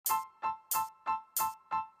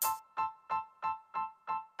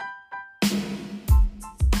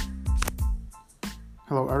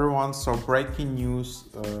Hello everyone. So breaking news: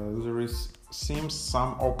 seems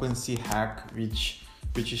some OpenSea hack which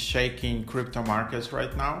is shaking crypto markets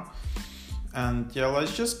right now. And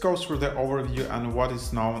let's just go through the overview and what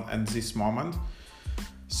is known at this moment.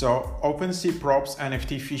 So OpenSea probes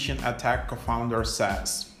NFT phishing attack, co-founder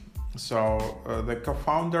says. So the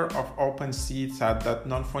co-founder of OpenSea said that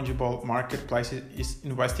non-fungible marketplace is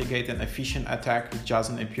investigating a phishing attack which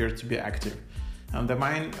doesn't appear to be active. And the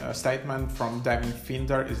main statement from David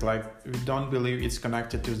Finder is like, we don't believe it's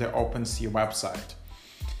connected to the OpenSea website.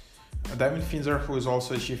 David Finder, who is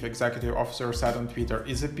also a chief executive officer, said on Twitter,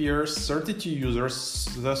 it appears 32 users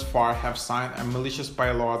thus far have signed a malicious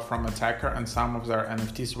payload from attacker and some of their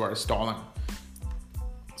NFTs were stolen.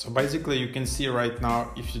 So basically you can see right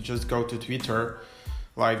now, if you just go to Twitter,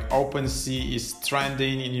 like OpenSea is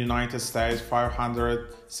trending in the United States,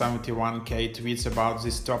 571k tweets about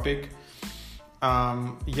this topic.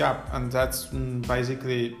 And that's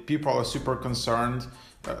basically people are super concerned.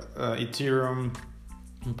 Ethereum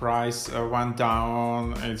price went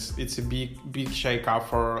down. It's a big shake up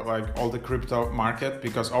for like all the crypto market,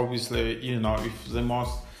 because obviously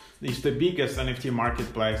if the biggest NFT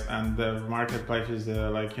marketplace and the marketplace is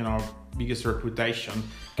biggest reputation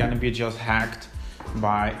can be just hacked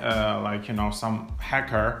by some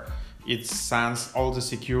hacker, it sends all the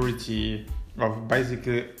security of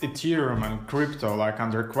basically Ethereum and crypto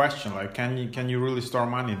under question. Can you really store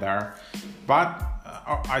money there? But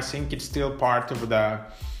I think it's still part of the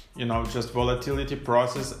just volatility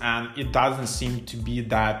process, and it doesn't seem to be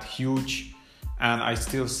that huge. And I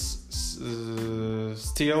still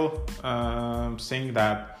think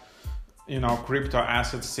that crypto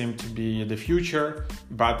assets seem to be the future,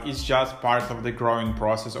 but it's just part of the growing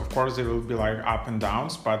process. Of course there will be up and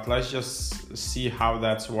downs, but let's just see how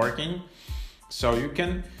that's working. So you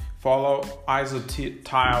can follow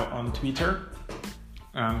Isotile on Twitter.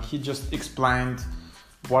 He just explained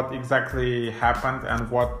what exactly happened and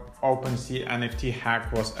what OpenSea NFT hack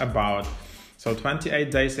was about. So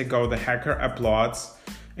 28 days ago, the hacker uploads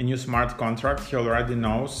a new smart contract. He already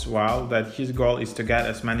knows well that his goal is to get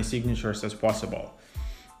as many signatures as possible.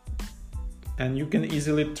 And you can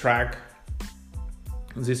easily track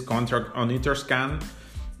this contract on Etherscan.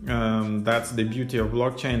 That's the beauty of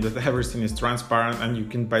blockchain, that everything is transparent and you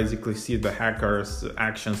can basically see the hackers'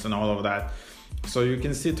 actions and all of that. So you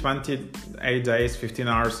can see 28 days, 15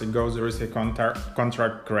 hours ago, there is a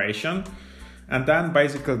contract creation. And then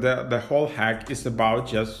basically the whole hack is about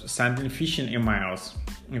just sending phishing emails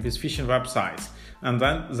with these phishing websites. And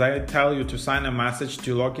then they tell you to sign a message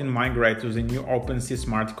to log in, migrate to the new OpenSea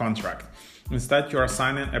smart contract. Instead, you are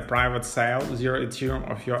signing a private sale, 0 Ethereum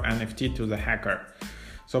of your NFT to the hacker.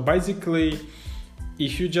 So basically,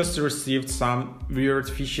 if you just received some weird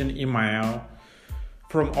phishing email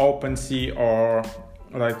from OpenSea or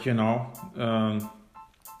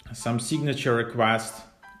some signature request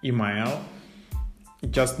email,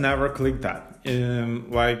 just never click that.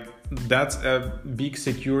 That's a big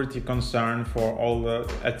security concern for all the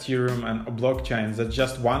Ethereum and blockchains. That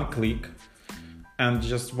just one click and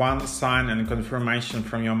just one sign and confirmation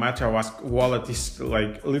from your MetaMask wallet is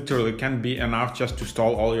literally can be enough just to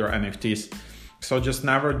stall all your NFTs. So just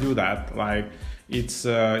never do that. It's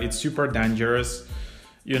super dangerous.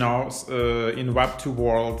 In Web2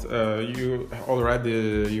 world, you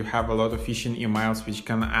have a lot of phishing emails which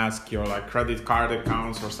can ask your credit card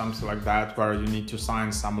accounts or something like that, where you need to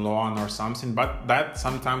sign some loan or something. But that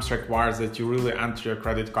sometimes requires that you really enter your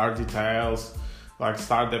credit card details,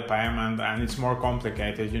 start the payment, and it's more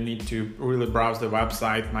complicated. You need to really browse the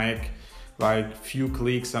website, make few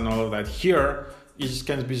clicks and all of that. Here it just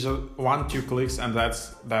can be just 1-2 clicks and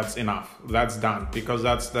that's enough. That's done, because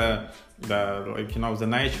that's the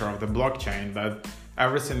nature of the blockchain, that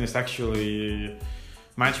everything is actually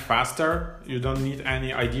much faster. You don't need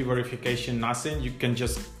any ID verification, nothing. You can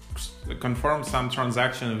just confirm some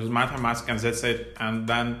transaction with MetaMask and that's it, and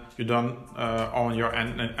then you don't own your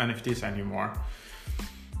NFTs anymore.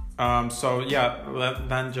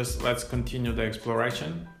 Let's continue the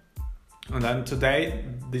exploration. And then today,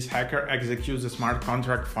 this hacker executes a smart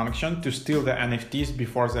contract function to steal the NFTs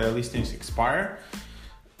before their listings expire.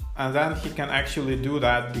 And then he can actually do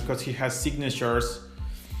that because he has signatures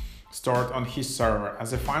stored on his server.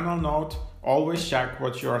 As a final note, always check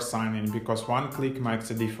what you are signing, because one click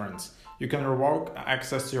makes a difference. You can revoke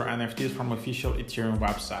access to your NFTs from official Ethereum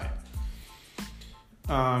website.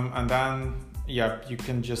 And then, you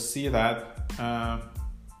can just see that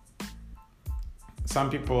some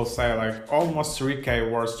people say almost 3k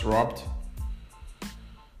worth dropped.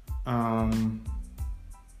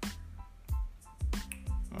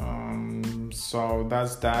 So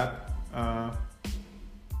that's that.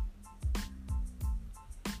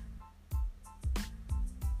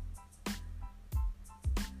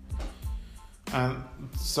 And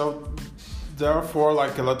so therefore,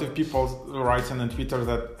 like a lot of people writing on Twitter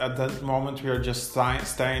that at that moment we are just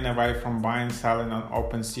staying away from buying, selling on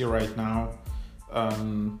OpenSea right now.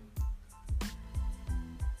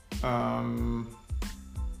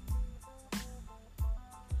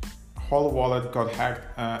 Whole wallet got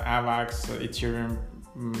hacked, AVAX, Ethereum,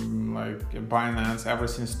 like Binance,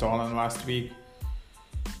 everything stolen last week.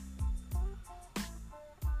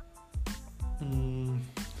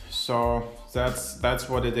 So that's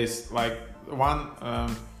what it is. Like one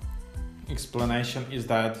explanation is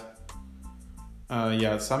that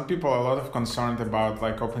some people are a lot of concerned about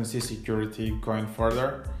like OpenSea security going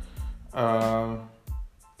further.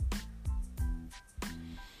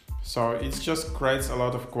 So it just creates a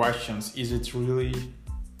lot of questions. Is it really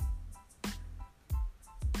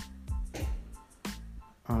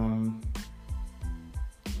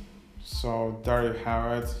so there you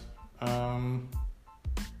have it.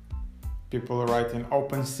 People writing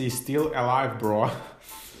OpenSea still alive, bro.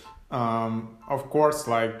 Of course,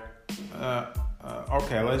 like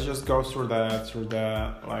okay, let's just go through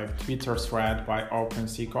the like Twitter thread by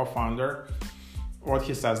OpenSea co-founder. What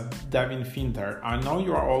he says, Devin Finter, I know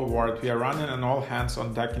you are all worried. We are running an all hands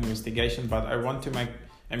on deck investigation, but I want to make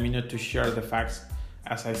a minute to share the facts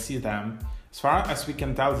as I see them. As far as we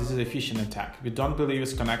can tell, this is a phishing attack. We don't believe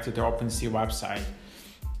it's connected to OpenSea website.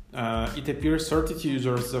 It appears 32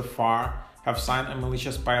 users so far have signed a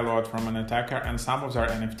malicious payload from an attacker and some of their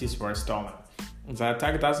NFTs were stolen. The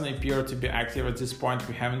attack doesn't appear to be active at this point.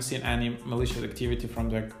 We haven't seen any malicious activity from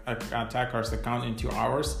the attacker's account in 2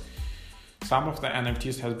 hours. Some of the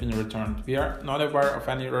NFTs have been returned. We are not aware of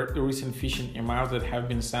any recent phishing emails that have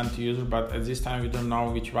been sent to users, but at this time we don't know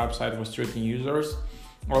which website was treating users.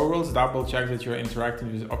 Always double check that you're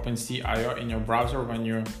interacting with OpenSea.io in your browser when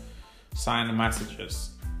you sign messages.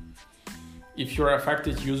 If you're an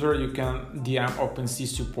affected user, you can DM OpenSea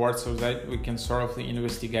support so that we can thoroughly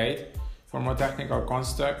investigate. For more technical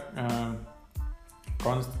context,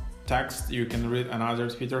 you can read another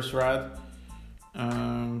Twitter thread.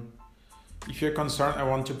 If you're concerned and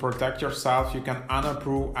want to protect yourself, you can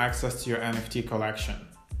unapprove access to your NFT collection.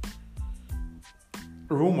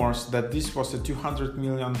 Rumors that this was a 200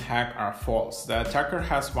 million hack are false. The attacker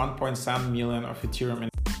has 1.7 million of Ethereum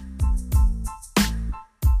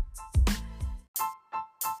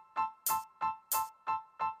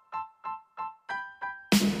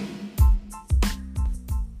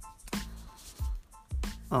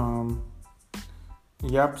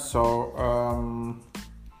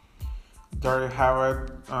there you have it.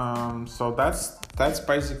 So that's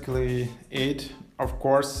basically it. Of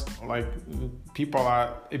course, like people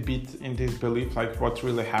are a bit in disbelief, like what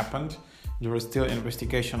really happened. There is still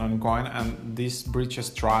investigation ongoing, and this breaches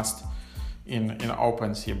trust in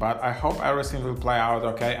OpenSea. But I hope everything will play out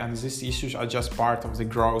okay, and these issues are just part of the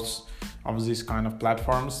growth of these kind of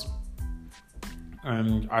platforms.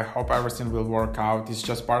 And I hope everything will work out. It's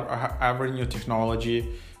just part of every new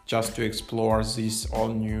technology, just to explore this all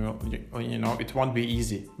new, it won't be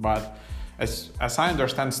easy. But as I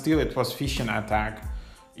understand, still it was phishing attack.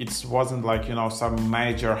 It wasn't like, some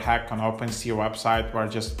major hack on OpenSea website where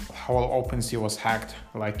just whole OpenSea was hacked.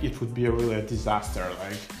 Like it would be really a disaster.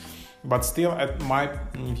 But still, at my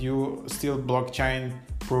view, still blockchain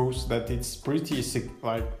proves that it's pretty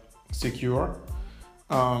secure.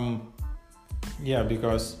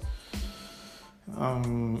 Because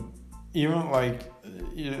even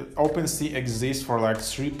OpenSea exists for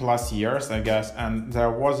 3+ years, I guess, and there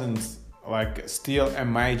wasn't still a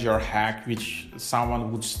major hack which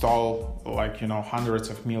someone would steal hundreds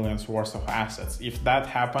of millions worth of assets. If that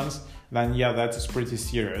happens, then that is pretty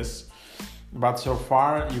serious. But so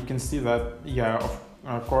far you can see that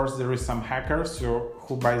of course there is some hackers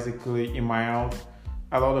who basically emailed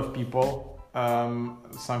a lot of people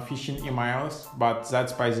some phishing emails, but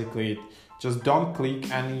that's basically it. Just don't click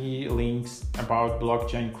any links about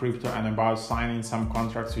blockchain, crypto, and about signing some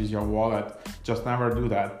contracts with your wallet. Just never do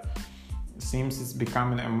that. It seems it's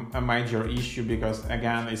becoming a major issue because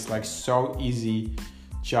again, it's so easy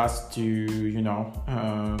just to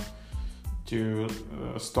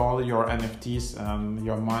store your NFTs and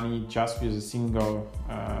your money just with a single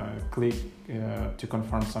click to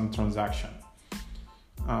confirm some transaction.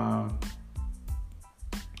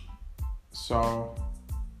 So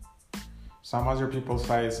some other people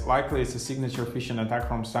say it's likely it's a signature phishing attack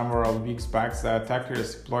from several weeks back. The attacker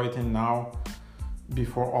is exploiting now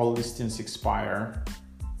before all listings expire.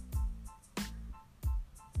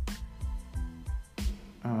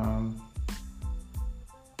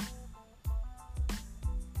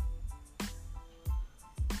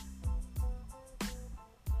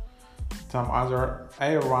 some other.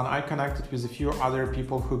 Hey everyone, I connected with a few other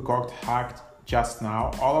people who got hacked just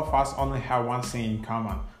now. All of us only have one thing in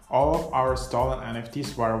common. All of our stolen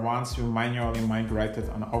NFTs were ones we manually migrated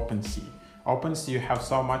on OpenSea. OpenSea, you have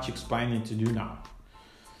so much explaining to do now.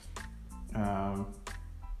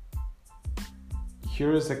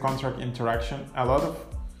 Here is the contract interaction. A lot of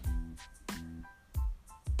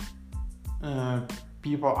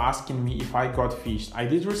people asking me if I got phished. I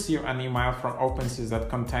did receive an email from OpenSea that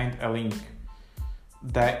contained a link.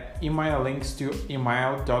 The email links to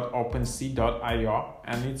email.opensea.io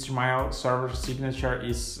and its email server signature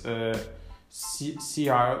is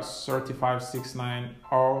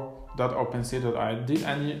CR35690.opensea.io. Did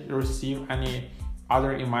any receive any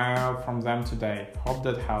other email from them today? Hope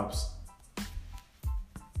that helps.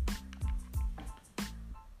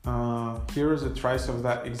 Here is a trace of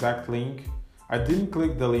that exact link. I didn't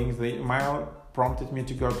click the link. The email prompted me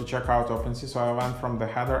to go to check out OpenSea, so I went from the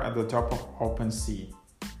header at the top of OpenSea.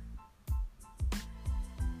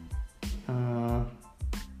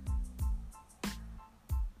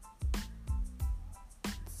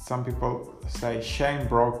 Some people say, shame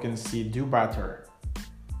broken sea, do better.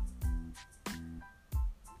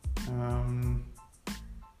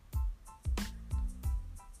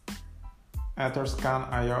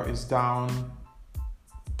 Etherscan.io is down.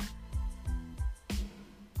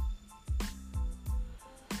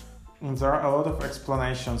 And there are a lot of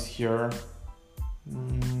explanations here.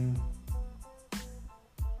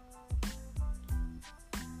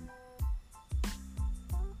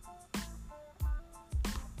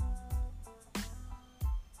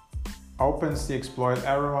 OpenSea exploit.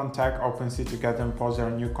 Everyone tag OpenSea to get them pause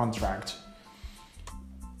their new contract.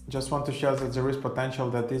 Just want to share that there is potential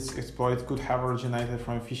that this exploit could have originated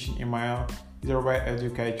from a phishing email. Either way,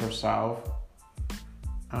 educate yourself.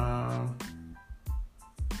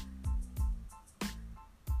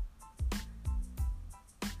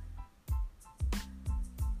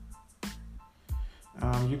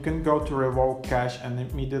 You can go to revoke cache and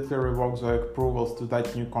immediately revoke the approvals to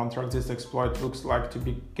that new contract. This exploit looks like to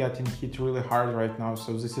be getting hit really hard right now,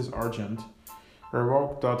 so this is urgent.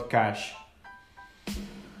 Revoke.cache.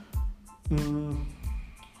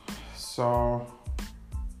 So,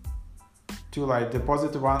 too late.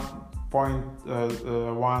 Deposit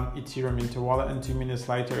 1.1 Ethereum into wallet and 2 minutes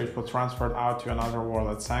later it was transferred out to another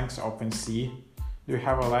wallet. Thanks OpenSea. Do you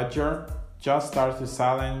have a ledger? Just started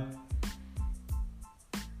selling.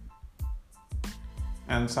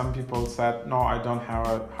 And some people said, no, I don't have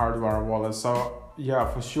a hardware wallet. So yeah,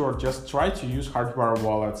 for sure, just try to use hardware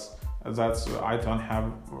wallets. I don't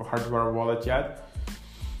have a hardware wallet yet.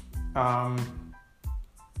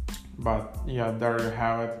 But yeah, there you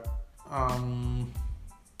have it.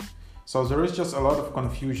 So there is just a lot of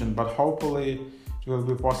confusion, but hopefully it will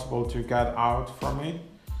be possible to get out from it.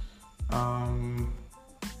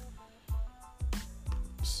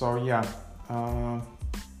 So yeah,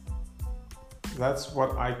 that's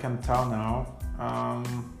what I can tell now.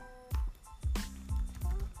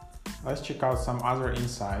 Let's check out some other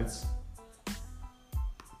insights.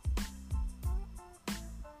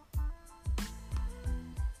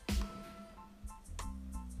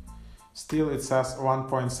 Still, it says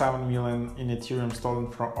 1.7 million in Ethereum stolen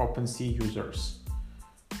from OpenSea users.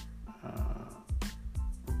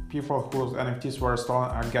 People whose NFTs were stolen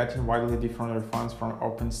are getting widely different refunds from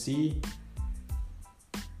OpenSea.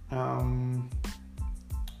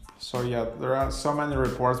 So yeah, there are so many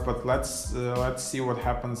reports, but let's see what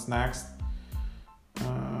happens next.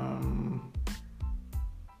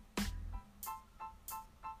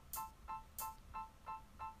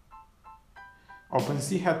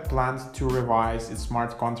 OpenSea had planned to revise its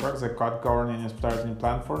smart contracts that got governing its starting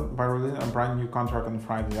platform by releasing a brand new contract on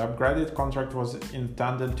Friday. The upgraded contract was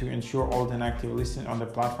intended to ensure all the inactive listings on the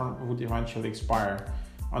platform would eventually expire.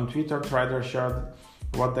 On Twitter, traders shared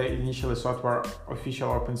what they initially thought were official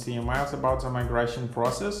OpenSea emails about the migration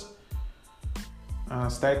process,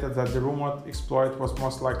 stated that the rumored exploit was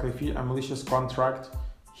most likely a malicious contract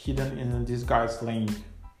hidden in a disguised link.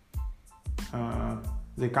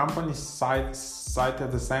 The company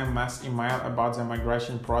cited the same mass email about the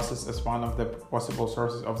migration process as one of the possible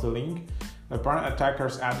sources of the link. The apparent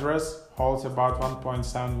attacker's address holds about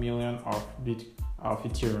 1.7 million of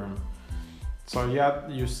Ethereum. So yeah,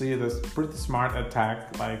 you see this pretty smart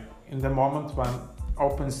attack. Like in the moment when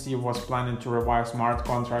OpenSea was planning to revise smart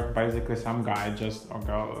contract, basically some guy just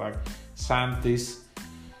sent this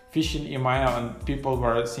phishing email and people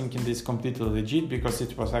were thinking this completely legit because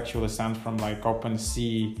it was actually sent from like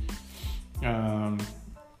OpenSea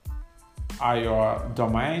IO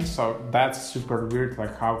domain. So that's super weird.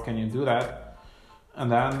 Like how can you do that?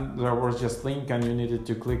 and then there was just link and you needed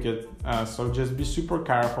to click it. So just be super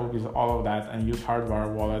careful with all of that and use hardware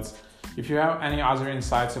wallets. If you have any other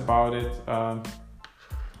insights about it,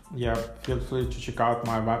 feel free to check out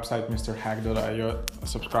my website, mrhack.io,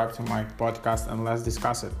 subscribe to my podcast, and let's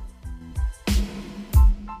discuss it.